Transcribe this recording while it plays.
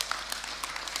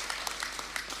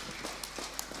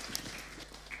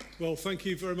Well, thank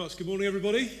you very much. Good morning,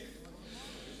 everybody.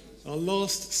 Our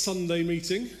last Sunday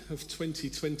meeting of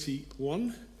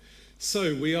 2021.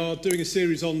 So we are doing a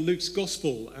series on Luke's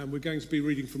Gospel, and we're going to be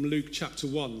reading from Luke chapter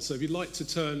 1. So if you'd like to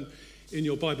turn in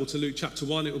your Bible to Luke chapter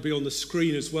 1, it will be on the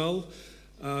screen as well.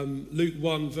 Luke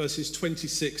 1, verses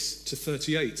 26 to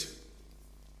 38.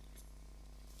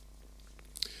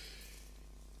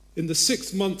 In the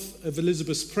 6th month of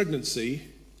Elizabeth's pregnancy,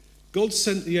 God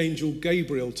sent the angel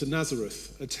Gabriel to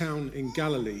Nazareth, a town in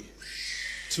Galilee,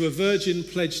 to a virgin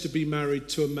pledged to be married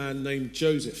to a man named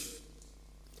Joseph,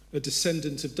 a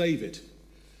descendant of David.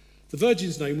 The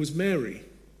virgin's name was Mary.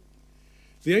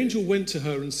 The angel went to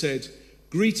her and said,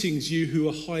 "Greetings, you who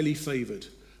are highly favored.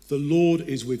 The Lord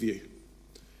is with you."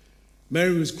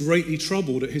 Mary was greatly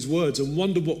troubled at his words and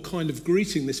wondered what kind of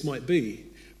greeting this might be.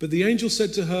 But the angel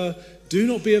said to her, "Do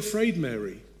not be afraid,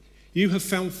 Mary. You have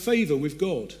found favor with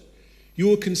God. You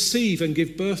will conceive and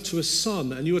give birth to a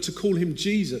son, and you are to call him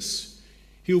Jesus.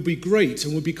 He will be great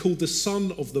and will be called the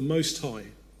Son of the Most High.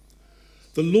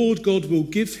 The Lord God will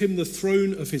give him the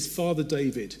throne of his father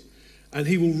David, and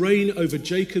he will reign over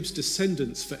Jacob's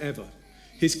descendants forever.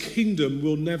 His kingdom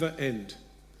will never end."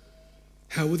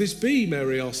 "How will this be?"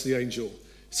 Mary asked the angel,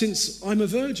 "since I'm a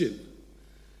virgin?"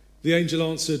 The angel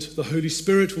answered, "The Holy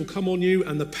Spirit will come on you,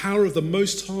 and the power of the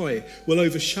Most High will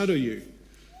overshadow you.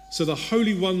 So the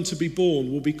Holy One to be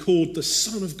born will be called the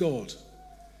Son of God.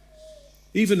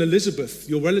 Even Elizabeth,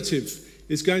 your relative,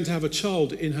 is going to have a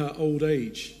child in her old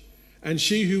age, and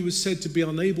she who was said to be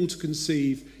unable to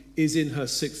conceive is in her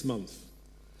 6th month.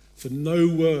 For no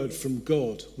word from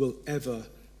God will ever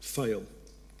fail."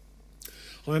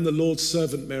 "I am the Lord's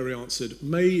servant," Mary answered.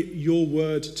 "May your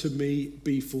word to me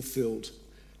be fulfilled."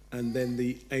 And then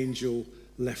the angel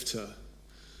left her.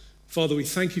 Father, we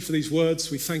thank you for these words.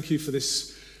 We thank you for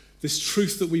this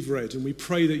truth that we've read, and we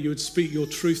pray that you would speak your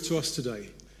truth to us today.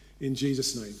 In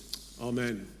Jesus' name,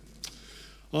 amen.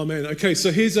 Amen. Okay,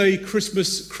 so here's a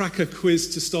Christmas cracker quiz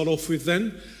to start off with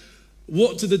then.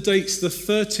 What do the dates the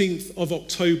 13th of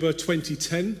October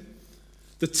 2010,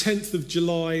 the 10th of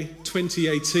July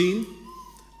 2018,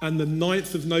 and the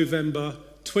 9th of November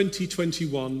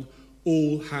 2021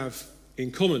 all have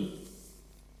in common?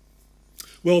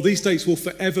 Well, these dates will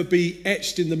forever be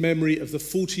etched in the memory of the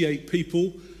 48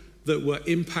 people that were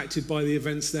impacted by the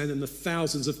events then, and the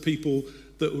thousands of people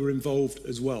that were involved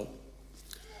as well.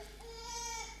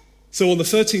 So on the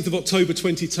 13th of October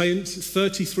 2010,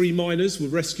 33 miners were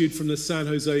rescued from the San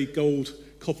Jose gold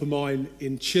copper mine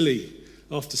in Chile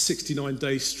after 69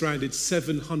 days stranded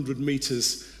 700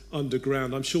 meters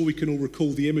underground. I'm sure we can all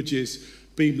recall the images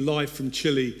beamed live from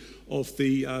Chile of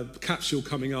the capsule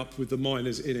coming up with the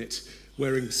miners in it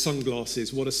wearing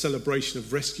sunglasses. What a celebration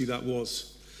of rescue that was.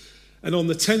 And on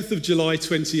the 10th of July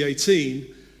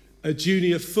 2018, a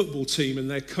junior football team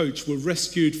and their coach were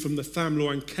rescued from the Tham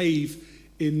Luang cave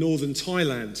in northern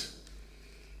Thailand.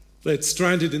 They'd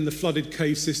stranded in the flooded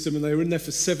cave system, and they were in there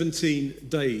for 17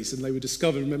 days. And they were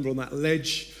discovered, remember, on that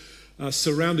ledge,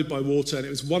 surrounded by water. And it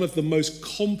was one of the most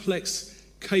complex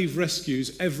cave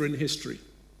rescues ever in history.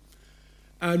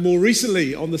 And more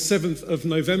recently, on the 7th of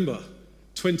November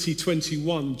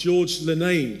 2021, George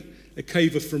Lenane, a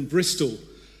caver from Bristol,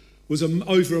 was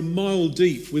over a mile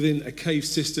deep within a cave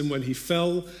system when he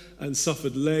fell and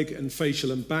suffered leg and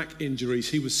facial and back injuries.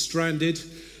 He was stranded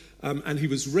and he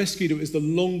was rescued. It was the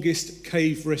longest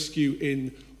cave rescue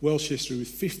in Welsh history. With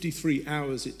 53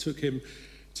 hours it took him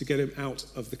to get him out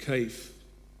of the cave.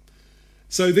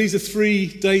 So these are 3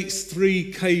 dates,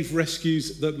 3 cave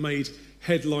rescues that made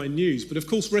headline news. But of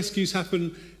course rescues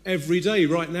happen every day.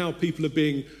 Right now people are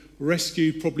being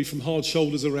rescued probably from hard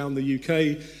shoulders around the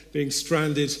UK, being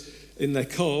stranded in their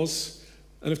cars.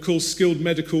 And of course, skilled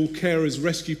medical carers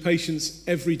rescue patients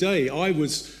every day. I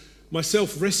was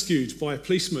myself rescued by a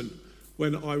policeman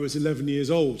when I was 11 years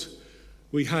old.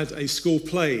 We had a school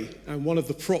play, and one of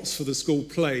the props for the school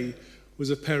play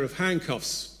was a pair of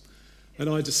handcuffs. And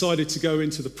I decided to go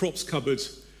into the props cupboard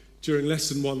during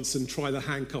lesson once and try the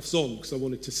handcuffs on, because I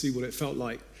wanted to see what it felt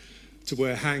like to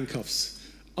wear handcuffs.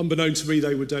 Unbeknown to me,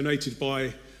 they were donated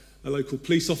by a local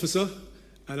police officer,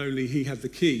 and only he had the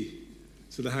key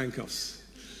to the handcuffs.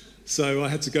 So I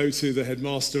had to go to the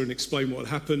headmaster and explain what had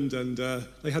happened, and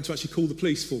they had to actually call the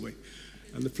police for me.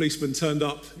 And the policeman turned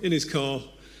up in his car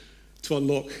to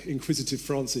unlock inquisitive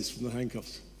Francis from the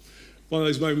handcuffs. One of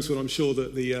those moments when I'm sure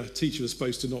that the teacher was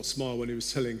supposed to not smile when he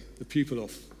was telling the pupil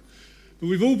off. But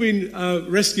we've all been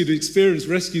rescued, experienced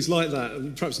rescues like that,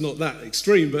 and perhaps not that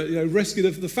extreme, but rescue.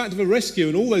 The fact of a rescue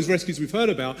and all those rescues we've heard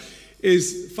about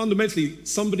is fundamentally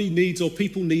somebody needs, or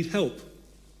people need help.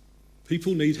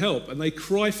 People need help, and they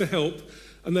cry for help,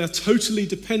 and they're totally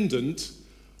dependent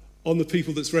on the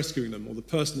people that's rescuing them or the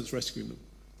person that's rescuing them.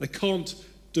 They can't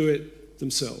do it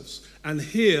themselves. And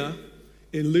here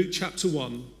in Luke chapter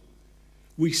 1,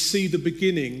 we see the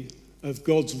beginning of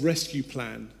God's rescue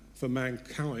plan for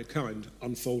mankind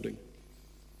unfolding.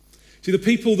 See, the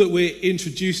people that we're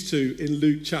introduced to in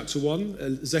Luke chapter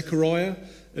 1, Zechariah,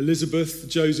 Elizabeth,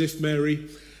 Joseph, Mary,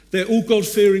 they're all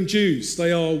God-fearing Jews.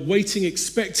 They are waiting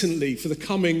expectantly for the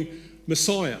coming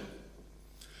Messiah.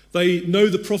 They know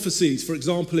the prophecies, for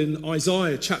example, in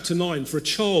Isaiah chapter 9, for a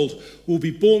child will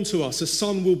be born to us, a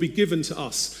son will be given to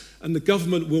us, and the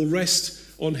government will rest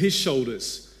on his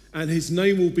shoulders, and his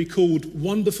name will be called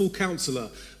Wonderful Counselor,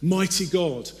 Mighty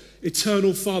God,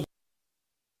 Eternal Father.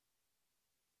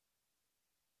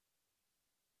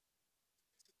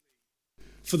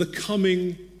 For the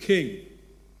coming King.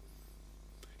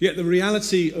 Yet the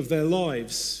reality of their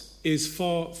lives is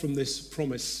far from this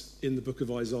promise in the book of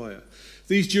Isaiah.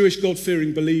 These Jewish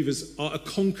God-fearing believers are a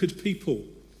conquered people.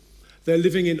 They're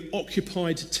living in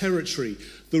occupied territory.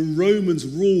 The Romans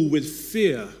rule with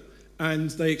fear,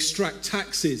 and they extract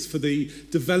taxes for the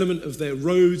development of their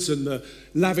roads and the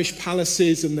lavish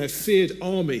palaces and their feared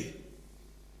army.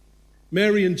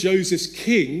 Mary and Joseph's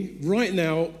king right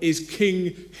now is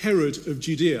King Herod of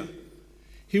Judea.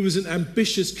 He was an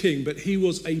ambitious king, but he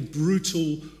was a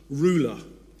brutal ruler.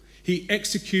 He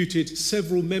executed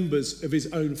several members of his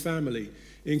own family,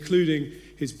 including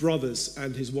his brothers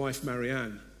and his wife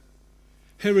Marianne.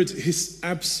 Herod is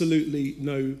absolutely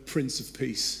no Prince of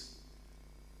Peace.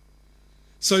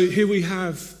 So here we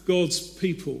have God's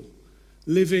people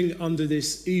living under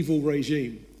this evil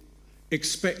regime,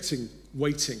 expecting,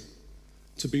 waiting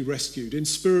to be rescued in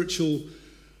spiritual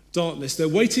darkness. They're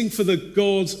waiting for the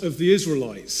God of the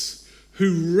Israelites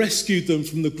who rescued them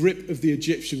from the grip of the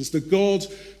Egyptians, the God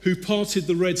who parted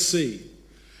the Red Sea.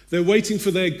 They're waiting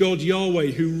for their God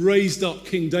Yahweh who raised up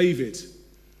King David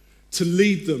to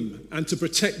lead them and to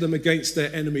protect them against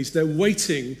their enemies. They're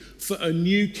waiting for a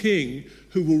new king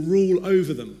who will rule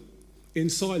over them. In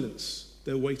silence,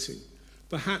 they're waiting.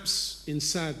 Perhaps in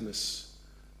sadness,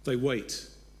 they wait.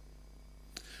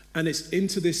 And it's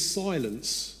into this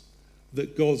silence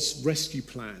that God's rescue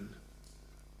plan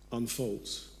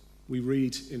unfolds. We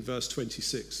read in verse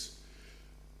 26.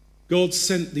 God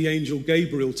sent the angel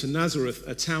Gabriel to Nazareth,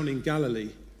 a town in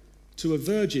Galilee, to a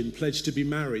virgin pledged to be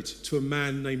married to a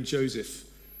man named Joseph,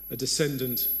 a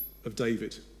descendant of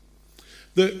David.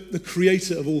 The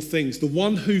creator of all things, the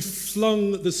one who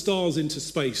flung the stars into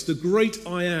space, the great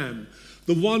I am,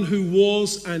 the one who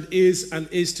was and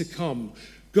is to come,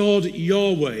 God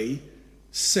Yahweh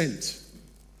sent.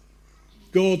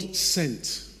 God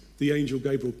sent the angel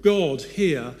Gabriel. God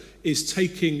here is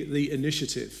taking the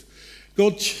initiative.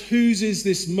 God chooses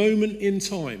this moment in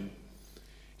time.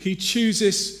 He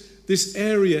chooses this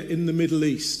area in the Middle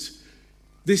East,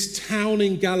 this town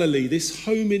in Galilee, this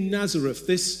home in Nazareth,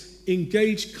 this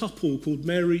engaged couple called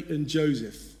Mary and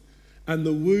Joseph, and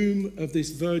the womb of this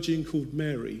virgin called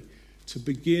Mary to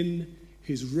begin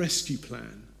his rescue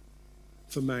plan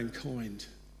for mankind.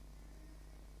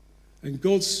 And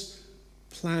God's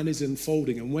plan is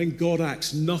unfolding, and when God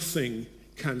acts, nothing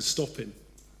can stop him.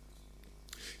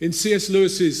 In C.S.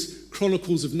 Lewis's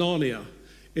Chronicles of Narnia,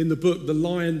 in the book The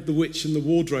Lion, the Witch and the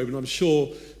Wardrobe, and I'm sure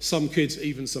some kids,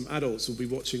 even some adults, will be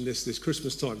watching this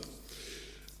Christmas time.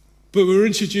 But we're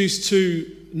introduced to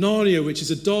Narnia, which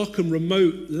is a dark and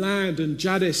remote land, and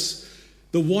Jadis,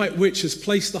 the White Witch, has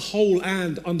placed the whole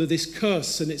land under this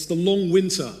curse, and it's the long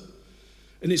winter,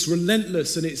 and it's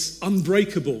relentless, and it's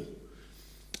unbreakable.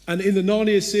 And in the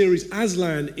Narnia series,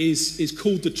 Aslan is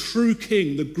called the true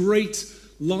king, the great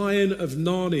Lion of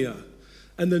Narnia.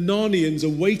 And the Narnians are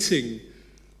waiting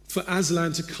for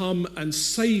Aslan to come and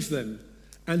save them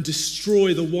and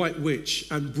destroy the White Witch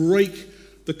and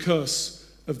break the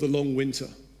curse of the long winter.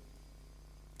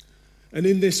 And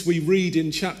in this we read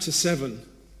in chapter 7,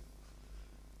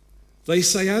 they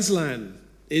say Aslan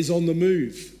is on the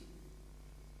move,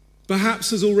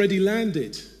 perhaps has already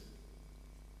landed.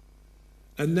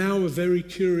 And now a very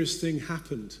curious thing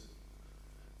happened.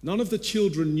 None of the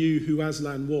children knew who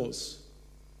Aslan was.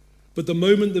 But the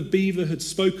moment the beaver had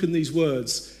spoken these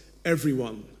words,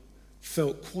 everyone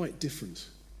felt quite different.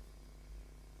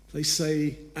 They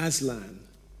say Aslan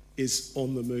is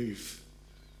on the move.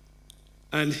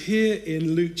 And here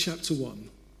in Luke chapter 1,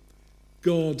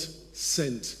 God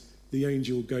sent the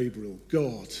angel Gabriel.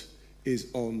 God is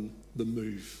on the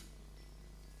move.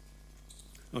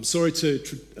 I'm sorry to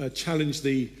challenge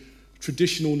the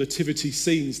traditional nativity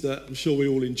scenes that I'm sure we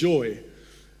all enjoy,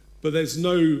 but there's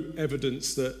no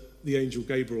evidence that the angel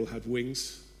Gabriel had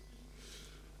wings.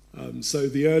 So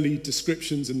the early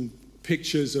descriptions and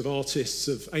pictures of artists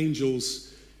of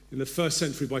angels in the 1st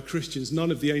century by Christians,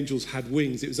 none of the angels had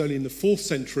wings. It was only in the 4th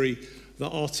century that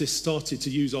artists started to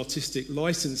use artistic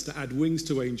license to add wings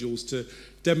to angels to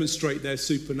demonstrate their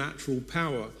supernatural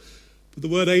power. But the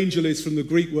word angel is from the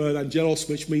Greek word angelos,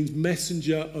 which means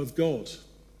messenger of God.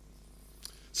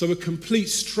 So a complete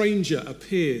stranger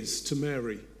appears to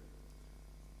Mary.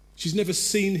 She's never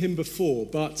seen him before,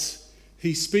 but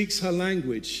he speaks her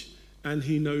language and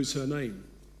he knows her name.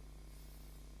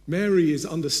 Mary is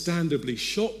understandably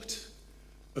shocked,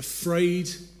 afraid,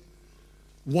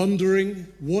 wondering,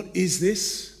 what is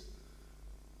this?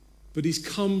 But he's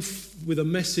come with a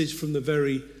message from the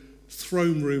very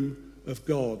throne room of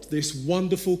God. This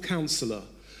wonderful counselor,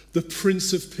 the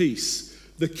Prince of Peace,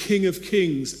 the King of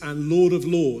Kings and Lord of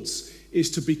Lords, is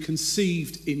to be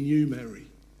conceived in you, Mary,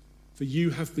 for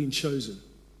you have been chosen.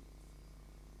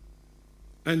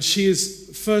 And she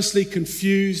is firstly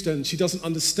confused and she doesn't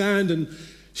understand and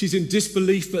she's in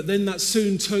disbelief, but then that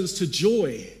soon turns to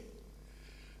joy.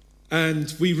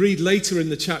 And we read later in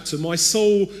the chapter, my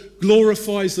soul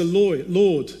glorifies the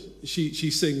Lord, she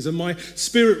sings, and my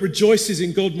spirit rejoices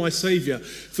in God my Saviour,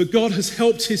 for God has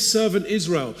helped his servant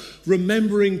Israel,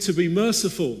 remembering to be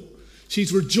merciful.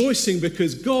 She's rejoicing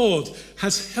because God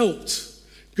has helped.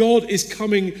 God is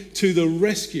coming to the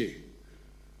rescue.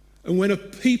 And when a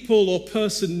people or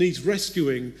person needs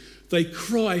rescuing, they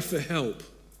cry for help.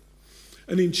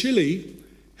 And in Chile,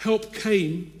 help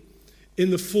came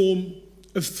in the form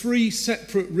of 3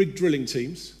 separate rig drilling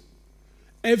teams,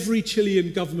 every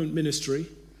Chilean government ministry,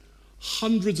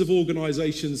 hundreds of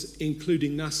organisations,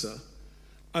 including NASA,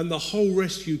 and the whole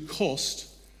rescue cost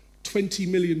 $20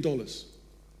 million.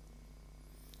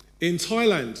 In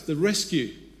Thailand, the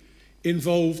rescue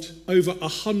involved over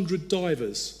 100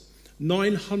 divers,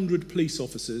 900 police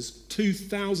officers,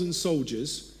 2,000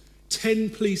 soldiers, 10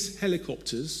 police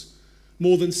helicopters,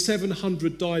 more than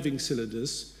 700 diving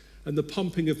cylinders, and the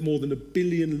pumping of more than 1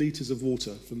 billion litres of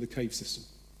water from the cave system.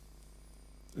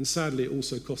 And sadly, it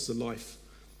also cost the life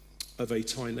of a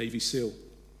Thai Navy SEAL.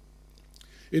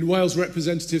 In Wales,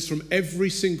 representatives from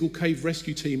every single cave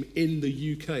rescue team in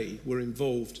the UK were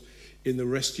involved in the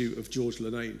rescue of George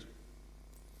Lennane.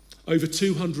 Over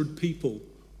 200 people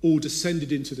all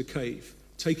descended into the cave,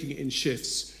 taking it in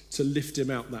shifts to lift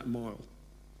him out that mile.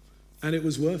 And it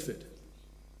was worth it.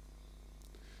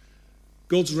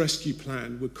 God's rescue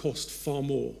plan would cost far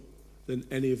more than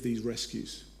any of these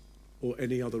rescues or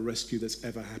any other rescue that's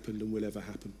ever happened and will ever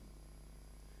happen,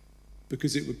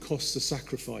 because it would cost the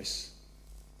sacrifice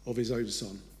of his own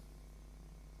son.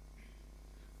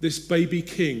 This baby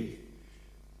king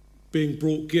being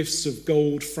brought gifts of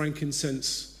gold,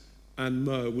 frankincense, and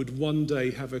myrrh would one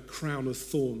day have a crown of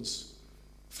thorns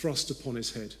thrust upon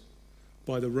his head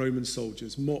by the Roman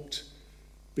soldiers, mocked,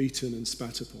 beaten, and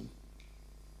spat upon.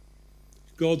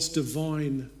 God's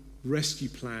divine rescue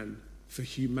plan for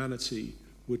humanity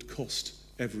would cost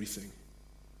everything.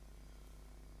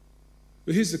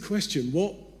 But here's the question: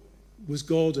 what was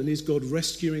God and is God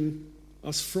rescuing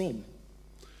us from?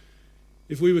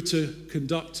 If we were to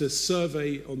conduct a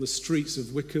survey on the streets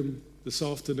of Wickham this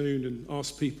afternoon and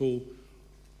ask people,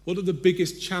 what are the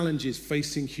biggest challenges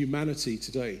facing humanity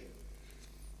today?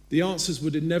 The answers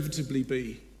would inevitably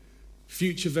be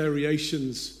future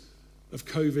variations of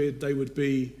COVID. They would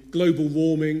be global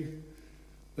warming.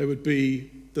 They would be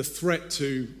the threat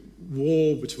to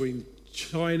war between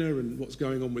China and what's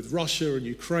going on with Russia and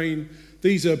Ukraine.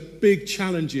 These are big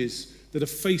challenges that are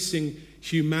facing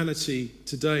humanity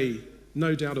today,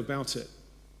 no doubt about it.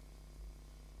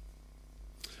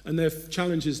 And they're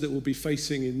challenges that we'll be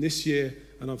facing in this year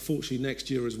and unfortunately next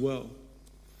year as well.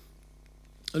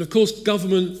 And of course,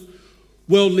 government,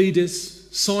 world leaders,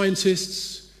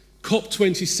 scientists,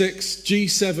 COP26,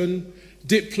 G7,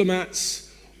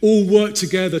 diplomats, all work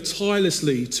together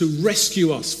tirelessly to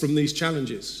rescue us from these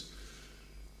challenges.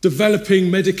 Developing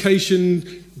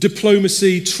medication,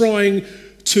 diplomacy, trying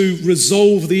to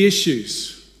resolve the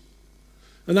issues.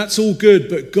 And that's all good,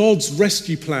 but God's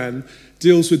rescue plan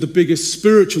deals with the biggest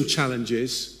spiritual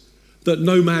challenges that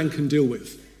no man can deal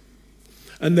with.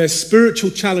 And they're spiritual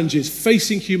challenges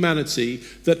facing humanity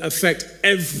that affect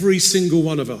every single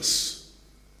one of us.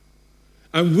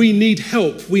 And we need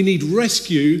help, we need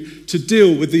rescue to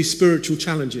deal with these spiritual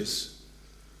challenges.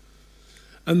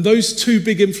 And those 2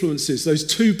 big influences, those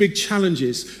 2 big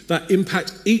challenges that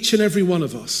impact each and every one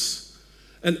of us,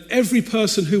 and every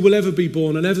person who will ever be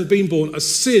born and ever been born, are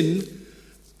sin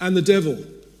and the devil.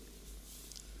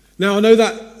 Now, I know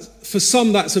that for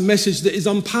some that's a message that is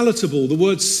unpalatable. The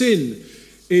word sin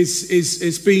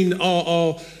is been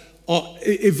our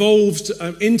evolved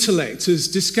intellect has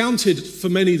discounted for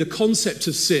many the concept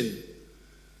of sin.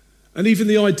 And even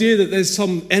the idea that there's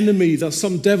some enemy, there's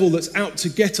some devil that's out to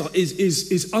get us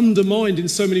is undermined in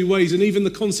so many ways. And even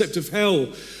the concept of hell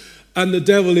and the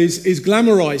devil is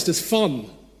glamorized as fun.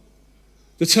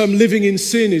 The term living in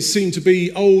sin is seen to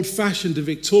be old-fashioned and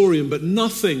Victorian, but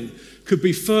nothing could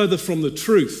be further from the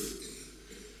truth.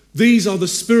 These are the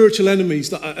spiritual enemies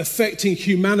that are affecting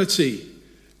humanity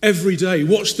every day.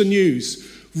 Watch the news,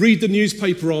 read the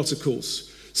newspaper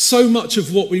articles. So much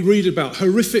of what we read about,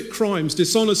 horrific crimes,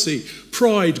 dishonesty,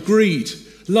 pride, greed,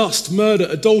 lust, murder,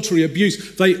 adultery,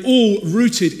 abuse, they all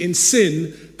rooted in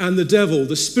sin and the devil,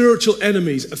 the spiritual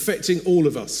enemies affecting all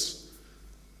of us.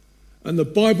 And the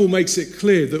Bible makes it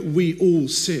clear that we all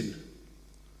sin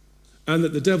and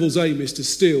that the devil's aim is to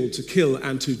steal, to kill,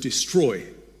 and to destroy.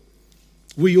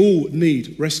 We all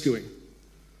need rescuing.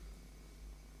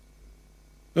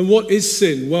 And what is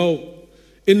sin? Well,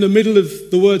 in the middle of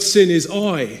the word sin is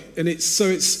I, and it's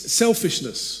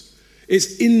selfishness.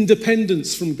 It's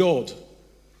independence from God.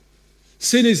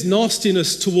 Sin is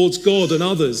nastiness towards God and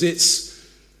others. It's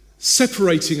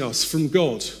separating us from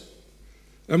God,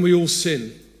 and we all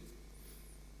sin.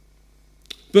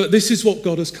 But this is what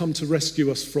God has come to rescue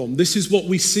us from. This is what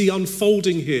we see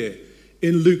unfolding here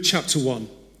in Luke chapter 1.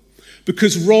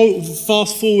 Because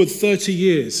fast forward 30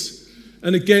 years,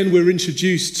 and again we're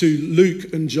introduced to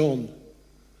Luke and John.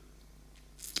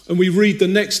 And we read the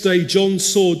next day, John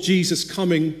saw Jesus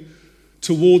coming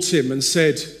towards him and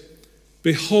said,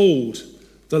 "Behold,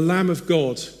 the Lamb of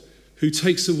God who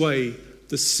takes away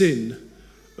the sin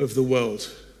of the world."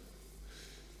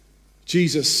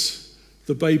 Jesus,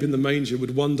 the babe in the manger,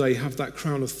 would one day have that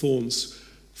crown of thorns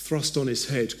thrust on his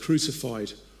head,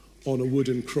 crucified on a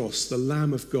wooden cross. The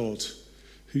Lamb of God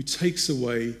who takes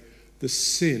away the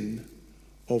sin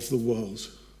of the world.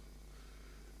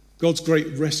 God's great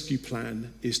rescue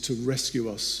plan is to rescue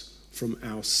us from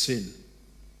our sin.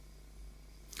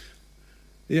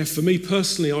 Yeah, for me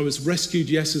personally, I was rescued,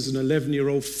 yes, as an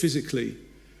 11-year-old physically.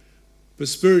 But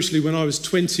spiritually, when I was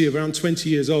around 20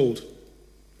 years old,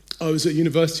 I was at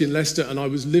university in Leicester and I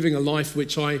was living a life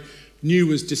which I knew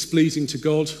was displeasing to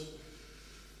God.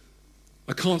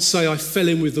 I can't say I fell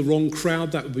in with the wrong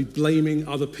crowd. That would be blaming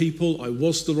other people. I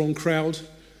was the wrong crowd.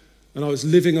 And I was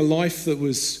living a life that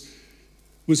was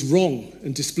wrong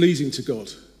and displeasing to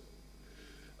God.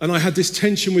 And I had this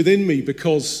tension within me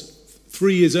because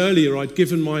 3 years earlier I'd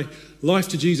given my life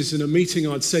to Jesus in a meeting.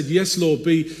 I'd said, "Yes, Lord,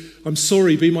 I'm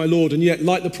sorry, be my Lord." And yet,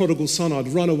 like the prodigal son,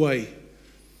 I'd run away.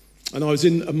 And I was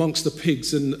in amongst the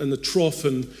pigs and the trough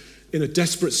and in a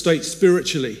desperate state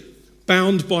spiritually,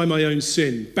 bound by my own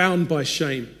sin, bound by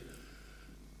shame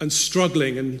and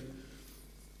struggling. And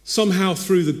somehow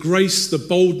through the grace, the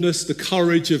boldness, the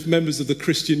courage of members of the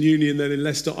Christian Union then in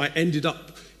Leicester, I ended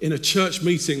up in a church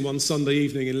meeting one Sunday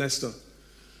evening in Leicester.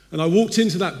 And I walked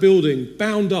into that building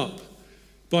bound up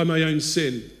by my own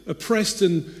sin, oppressed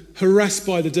and harassed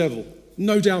by the devil,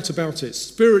 no doubt about it,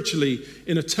 spiritually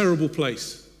in a terrible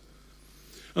place.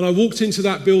 And I walked into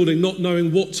that building not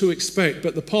knowing what to expect,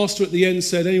 but the pastor at the end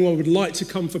said, "Anyone would like to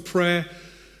come for prayer?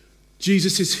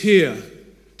 Jesus is here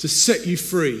to set you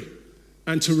free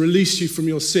and to release you from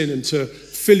your sin and to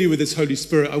fill you with his Holy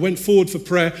Spirit." I went forward for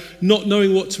prayer, not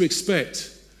knowing what to expect.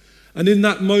 And in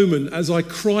that moment, as I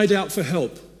cried out for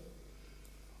help,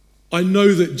 I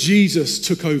know that Jesus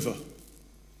took over.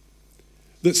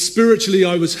 That spiritually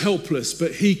I was helpless,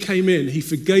 but he came in, he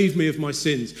forgave me of my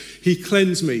sins, he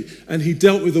cleansed me, and he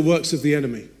dealt with the works of the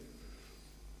enemy.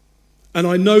 And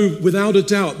I know without a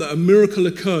doubt that a miracle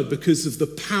occurred because of the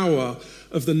power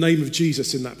of the name of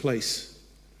Jesus in that place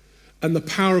and the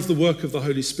power of the work of the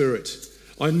Holy Spirit.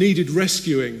 I needed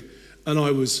rescuing, and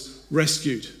I was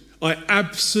rescued. I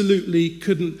absolutely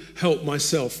couldn't help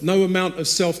myself. No amount of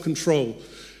self-control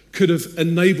could have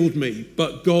enabled me,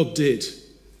 but God did.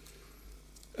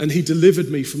 And he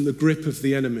delivered me from the grip of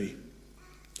the enemy.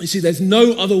 You see, there's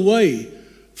no other way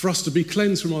for us to be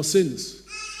cleansed from our sins.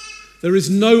 There is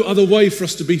no other way for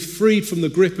us to be freed from the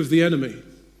grip of the enemy.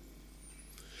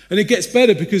 And it gets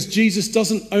better because Jesus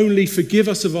doesn't only forgive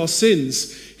us of our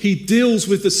sins, he deals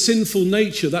with the sinful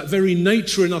nature, that very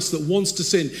nature in us that wants to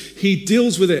sin. He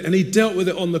deals with it, and he dealt with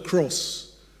it on the cross.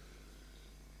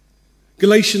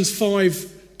 Galatians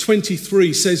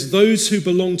 5:23 says, "Those who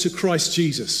belong to Christ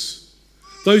Jesus,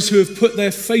 those who have put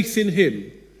their faith in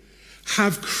him,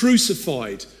 have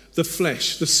crucified the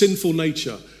flesh, the sinful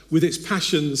nature, with its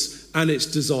passions and its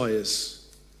desires."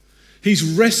 He's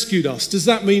rescued us. Does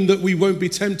that mean that we won't be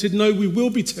tempted? No, we will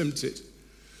be tempted.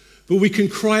 But we can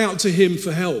cry out to him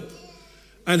for help,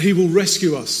 and he will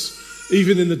rescue us,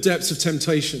 even in the depths of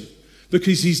temptation,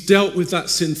 because he's dealt with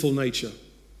that sinful nature.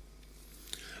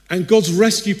 And God's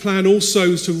rescue plan also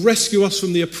is to rescue us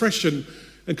from the oppression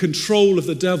and control of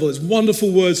the devil. It's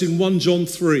wonderful words in 1 John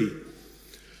 3.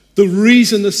 The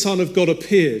reason the Son of God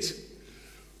appeared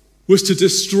was to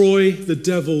destroy the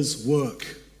devil's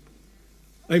work.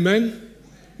 Amen?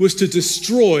 Was to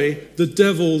destroy the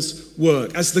devil's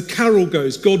work. As the carol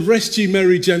goes, God rest ye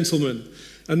merry gentlemen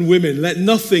and women, let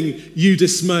nothing you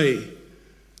dismay.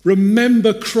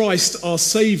 Remember Christ our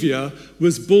Saviour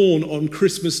was born on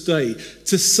Christmas Day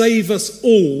to save us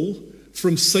all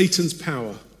from Satan's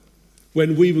power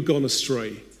when we were gone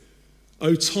astray.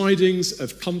 O tidings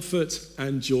of comfort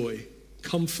and joy,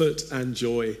 comfort and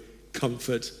joy,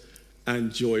 comfort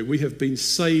and joy. We have been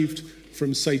saved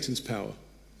from Satan's power.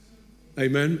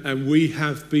 Amen. And we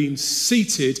have been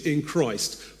seated in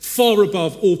Christ, far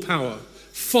above all power,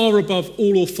 far above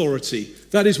all authority.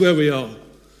 That is where we are.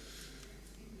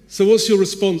 So what's your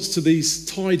response to these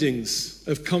tidings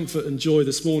of comfort and joy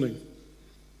this morning?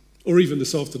 Or even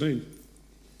this afternoon?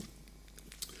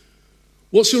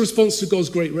 What's your response to God's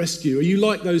great rescue? Are you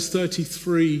like those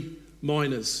 33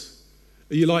 miners?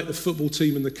 Are you like the football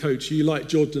team and the coach? Are you like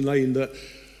Jordan Lane that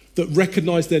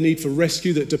recognise their need for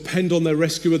rescue, that depend on their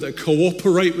rescuer, that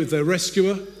cooperate with their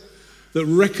rescuer, that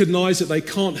recognise that they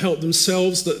can't help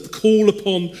themselves, that call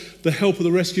upon the help of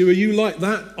the rescuer? Are you like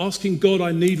that, asking God,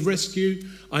 I need rescue,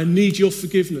 I need your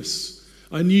forgiveness,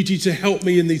 I need you to help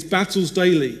me in these battles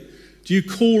daily? Do you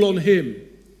call on him?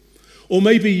 Or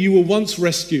maybe you were once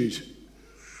rescued,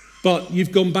 but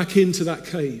you've gone back into that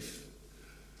cave,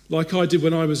 like I did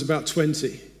when I was about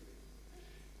 20.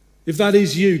 If that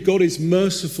is you, God is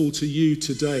merciful to you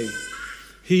today.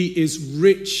 He is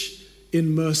rich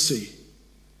in mercy.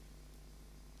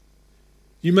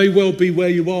 You may well be where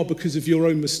you are because of your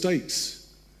own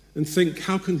mistakes and think,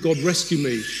 how can God rescue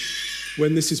me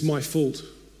when this is my fault?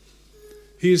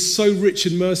 He is so rich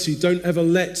in mercy. Don't ever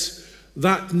let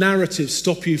that narrative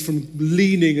stop you from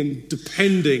leaning and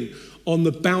depending on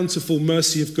the bountiful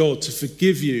mercy of God to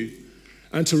forgive you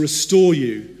and to restore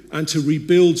you and to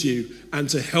rebuild you and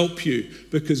to help you,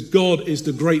 because God is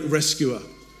the great rescuer.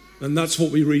 And that's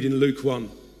what we read in Luke 1.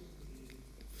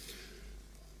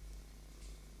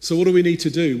 So what do we need to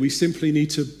do? We simply need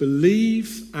to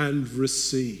believe and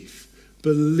receive.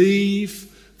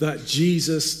 Believe that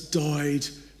Jesus died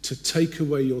to take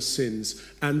away your sins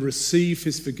and receive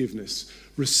his forgiveness,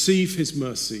 receive his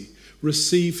mercy,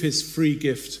 receive his free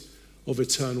gift of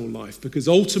eternal life. Because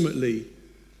ultimately,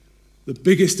 the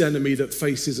biggest enemy that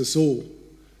faces us all,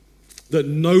 that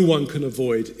no one can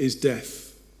avoid, is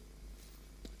death.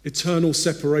 Eternal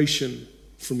separation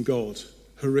from God.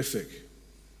 Horrific.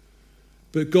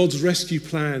 But God's rescue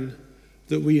plan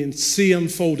that we see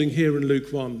unfolding here in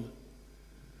Luke 1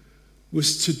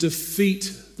 was to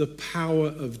defeat the power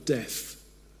of death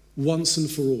once and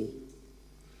for all.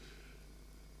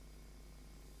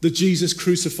 The Jesus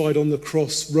crucified on the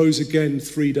cross rose again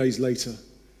 3 days later.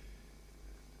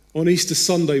 On Easter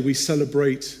Sunday, we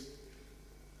celebrate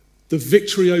the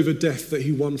victory over death that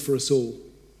he won for us all,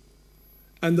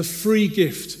 and the free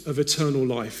gift of eternal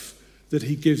life that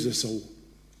he gives us all.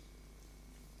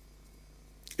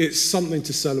 It's something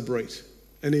to celebrate.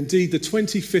 And indeed, the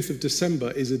 25th of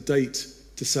December is a date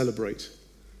to celebrate.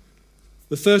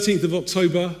 The 13th of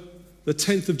October, the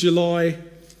 10th of July,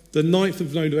 the 9th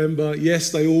of November,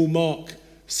 yes, they all mark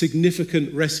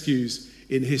significant rescues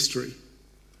in history.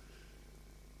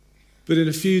 But in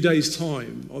a few days'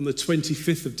 time, on the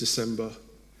 25th of December,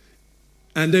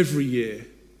 and every year,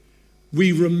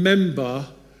 we remember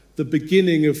the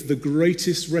beginning of the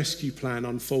greatest rescue plan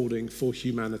unfolding for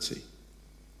humanity.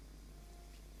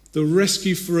 The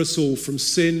rescue for us all from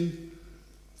sin,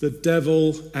 the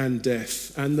devil, and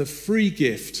death, and the free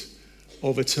gift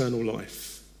of eternal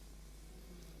life.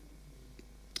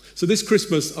 So this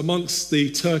Christmas, amongst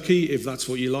the turkey, if that's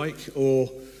what you like, or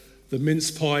the mince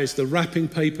pies, the wrapping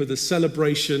paper, the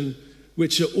celebration,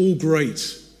 which are all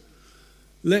great,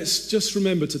 let's just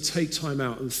remember to take time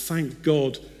out and thank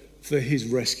God for his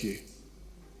rescue.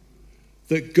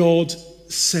 That God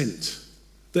sent,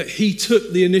 that he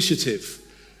took the initiative,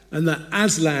 and that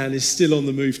Aslan is still on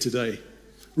the move today,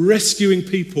 rescuing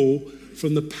people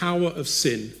from the power of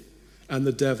sin and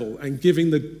the devil and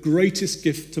giving the greatest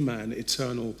gift to man,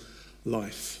 eternal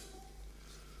life.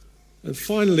 And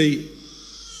finally,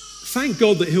 thank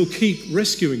God that he'll keep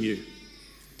rescuing you.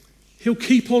 He'll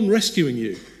keep on rescuing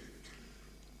you.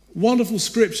 Wonderful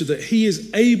scripture that he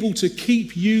is able to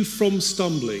keep you from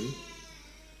stumbling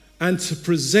and to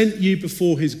present you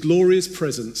before his glorious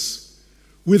presence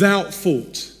without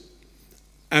fault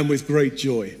and with great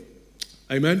joy.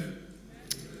 Amen?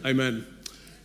 Amen.